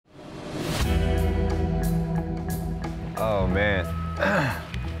Oh, man.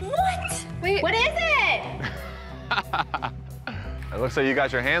 What? Wait, what is it? It looks like you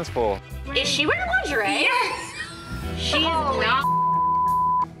got your hands full. Is she wearing lingerie? Yes. She's not.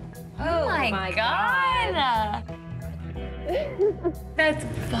 Oh my God. That's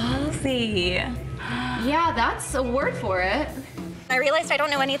ballsy. Yeah, that's a word for it. I realized I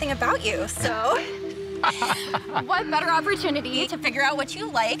don't know anything about you, so what better opportunity to figure out what you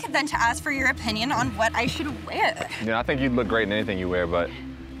like than to ask for your opinion on what I should wear? You know, I think you'd look great in anything you wear, but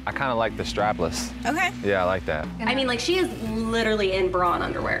I kind of like the strapless. Okay. Yeah, I like that. I mean, like, she is literally in bra and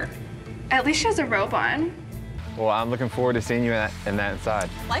underwear. At least she has a robe on. Well, I'm looking forward to seeing you in that inside.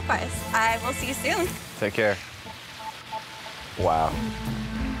 Likewise. I will see you soon. Take care. Wow.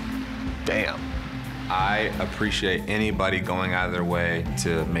 Damn. I appreciate anybody going out of their way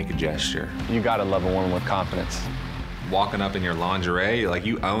to make a gesture. You gotta love a woman with confidence. Walking up in your lingerie, like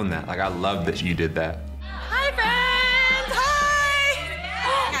you own that. Like I love that you did that. Hi, friends. Hi.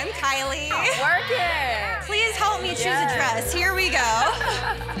 I'm Kylie. Work it. Please help me choose a dress. Here we go.